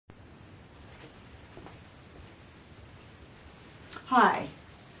Hi,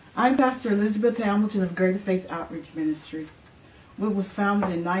 I'm Pastor Elizabeth Hamilton of Greater Faith Outreach Ministry. It was founded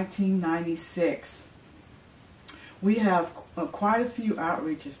in 1996. We have quite a few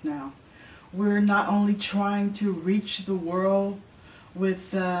outreaches now. We're not only trying to reach the world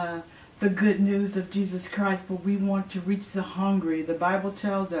with the good news of Jesus Christ, but we want to reach the hungry. The Bible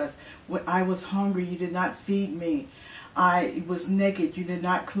tells us, when I was hungry, you did not feed me. I was naked, you did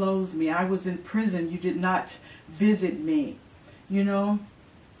not clothe me. I was in prison, you did not visit me. You know,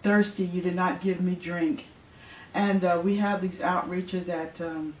 thirsty, you did not give me drink. And we have these outreaches at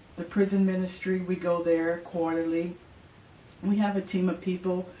the prison ministry. We go there quarterly. We have a team of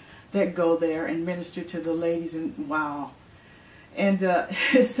people that go there and minister to the ladies, and wow. And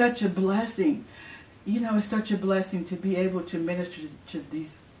it's such a blessing. You know, it's such a blessing to be able to minister to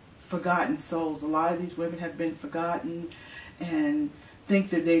these forgotten souls. A lot of these women have been forgotten and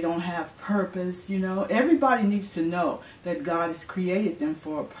think that they don't have purpose. You know, everybody needs to know that God has created them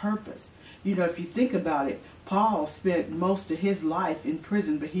for a purpose. You know, if you think about it, Paul spent most of his life in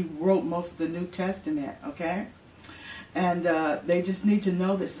prison, but he wrote most of the New Testament, okay? And they just need to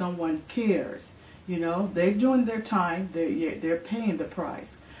know that someone cares. You know, they're doing their time, they're paying the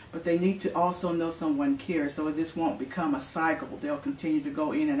price, but they need to also know someone cares, so this won't become a cycle. They'll continue to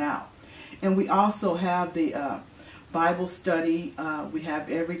go in and out. And we also have the Bible study. We have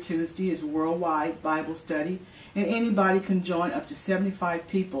every Tuesday is worldwide Bible study, and anybody can join, up to 75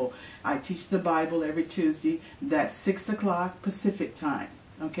 people. I teach the Bible every Tuesday. That's 6 o'clock Pacific time.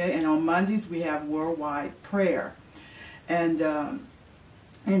 Okay, and on Mondays we have worldwide prayer. And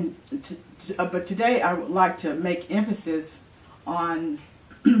but today I would like to make emphasis on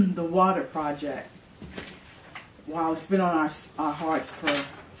the water project. Wow, it's been on our hearts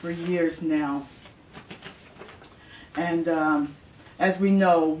for years now. And as we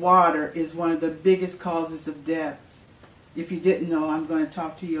know, water is one of the biggest causes of death. If you didn't know, I'm going to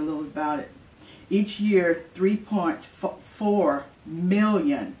talk to you a little about it. Each year, 3.4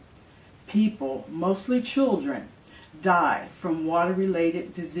 million people, mostly children, die from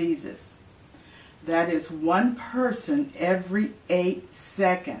water-related diseases. That is one person every 8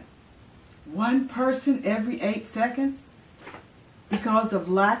 seconds. One person every 8 seconds because of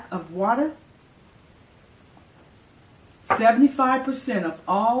lack of water. 75% of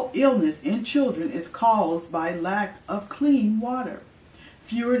all illness in children is caused by lack of clean water.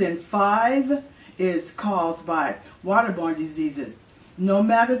 Fewer than 5 is caused by waterborne diseases. No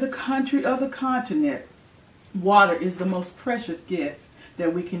matter the country or the continent, water is the most precious gift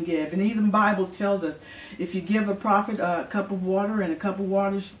that we can give. And even the Bible tells us, if you give a prophet a cup of water and a cup of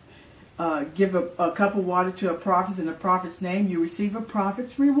water, give a cup of water to a prophet in a prophet's name, you receive a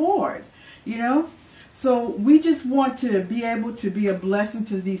prophet's reward. You know? So we just want to be able to be a blessing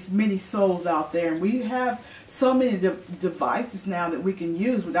to these many souls out there. And we have so many devices now that we can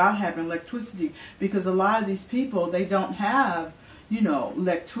use without having electricity, because a lot of these people, they don't have, you know,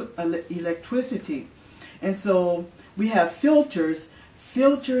 electricity. And so we have filters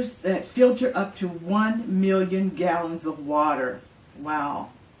that filter up to 1 million gallons of water.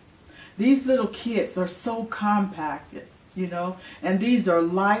 Wow. These little kits are so compacted. You know, and these are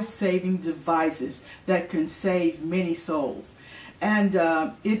life-saving devices that can save many souls. And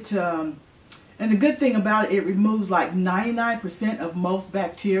and the good thing about it, it removes like 99% of most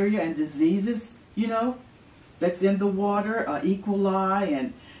bacteria and diseases, you know, that's in the water, E. coli,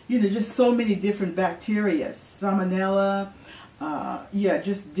 and, you know, just so many different bacteria, salmonella, yeah,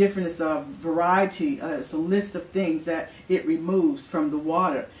 just different. It's a variety, it's a list of things that it removes from the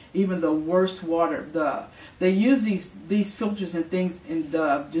water. Even the worst water, they use these filters and things in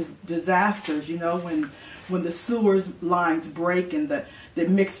the disasters, you know, when the sewers lines break and the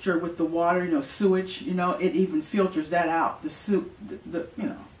mixture with the water, you know, sewage, you know, it even filters that out, you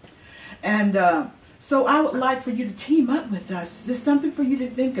know. And so I would like for you to team up with us. There's something for you to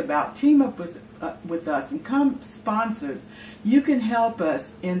think about. Team up with us and come sponsors. You can help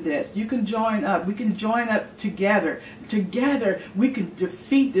us in this. You can join up. We can join up together. Together we can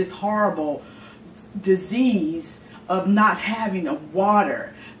defeat this horrible disease of not having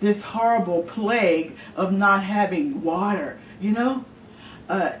water. This horrible plague of not having water. You know?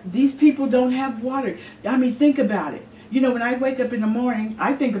 These people don't have water. I mean, think about it. You know, when I wake up in the morning,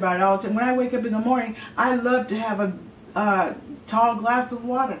 I think about it all the time. When I wake up in the morning, I love to have a tall glass of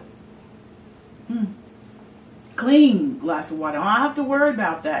water. Clean glass of water. I don't have to worry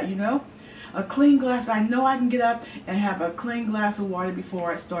about that, you know. A clean glass. I know I can get up and have a clean glass of water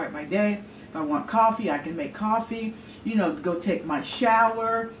before I start my day. If I want coffee, I can make coffee. You know, go take my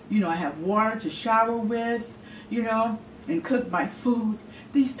shower. You know, I have water to shower with, you know, and cook my food.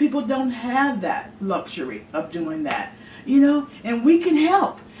 These people don't have that luxury of doing that. and we can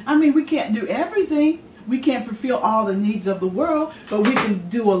help. I mean, we can't do everything. We can't fulfill all the needs of the world, but we can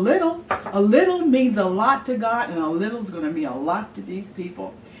do a little. A little means a lot to God, and a little is going to mean a lot to these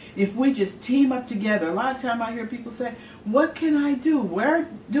people. If we just team up together. A lot of time I hear people say, what can I do? Where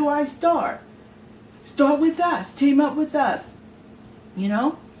do I start? Start with us. Team up with us.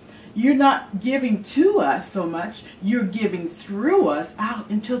 You're not giving to us so much. You're giving through us out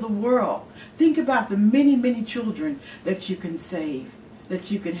into the world. Think about the many, many children that you can save,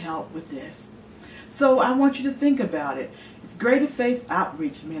 that you can help with this. So I want you to think about it. It's Greater Faith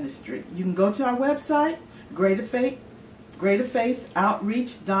Outreach Ministry. You can go to our website,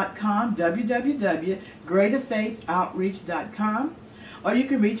 greaterfaithoutreach.com, www.greaterfaithoutreach.com, or you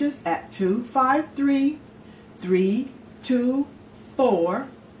can reach us at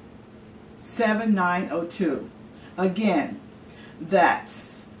 253-324-7902. Again,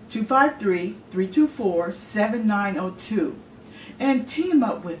 that's 253-324-7902. And team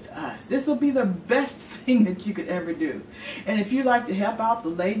up with us. This will be the best thing that you could ever do. And if you like to help out the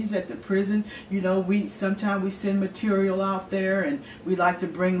ladies at the prison, sometimes we send material out there, and we like to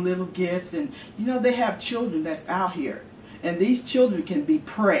bring little gifts. And they have children that's out here, and these children can be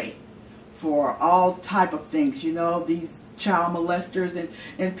prey for all type of things. These child molesters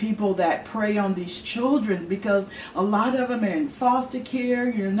and people that prey on these children, because a lot of them are in foster care.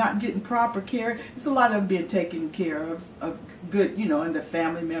 You're not getting proper care. It's a lot of them being taken care of good, and their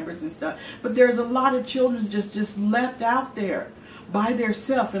family members and stuff. But there's a lot of children just left out there by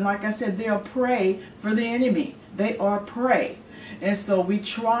themselves. And like I said, they are prey for the enemy. They are prey. And so we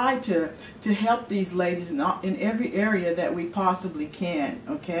try to help these ladies in every area that we possibly can.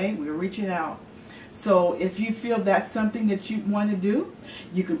 Okay? We're reaching out. So if you feel that's something that you want to do,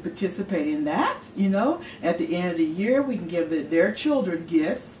 you can participate in that. At the end of the year, we can give their children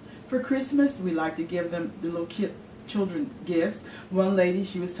gifts for Christmas. We like to give them the little children gifts. One lady,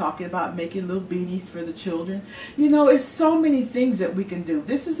 she was talking about making little beanies for the children. It's so many things that we can do.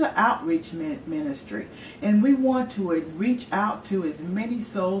 This is an outreach ministry, and we want to reach out to as many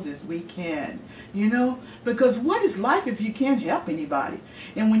souls as we can. Because what is life if you can't help anybody?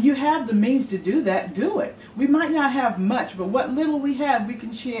 And when you have the means to do that, do it. We might not have much, but what little we have, we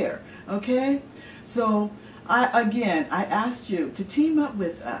can share. Okay? So I asked you to team up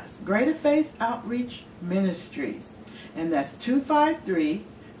with us, Greater Faith Outreach Ministries, and that's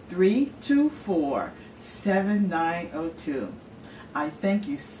 253-324-7902. I thank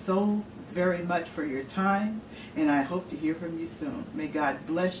you so very much for your time, and I hope to hear from you soon. May God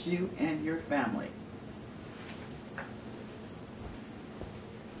bless you and your family.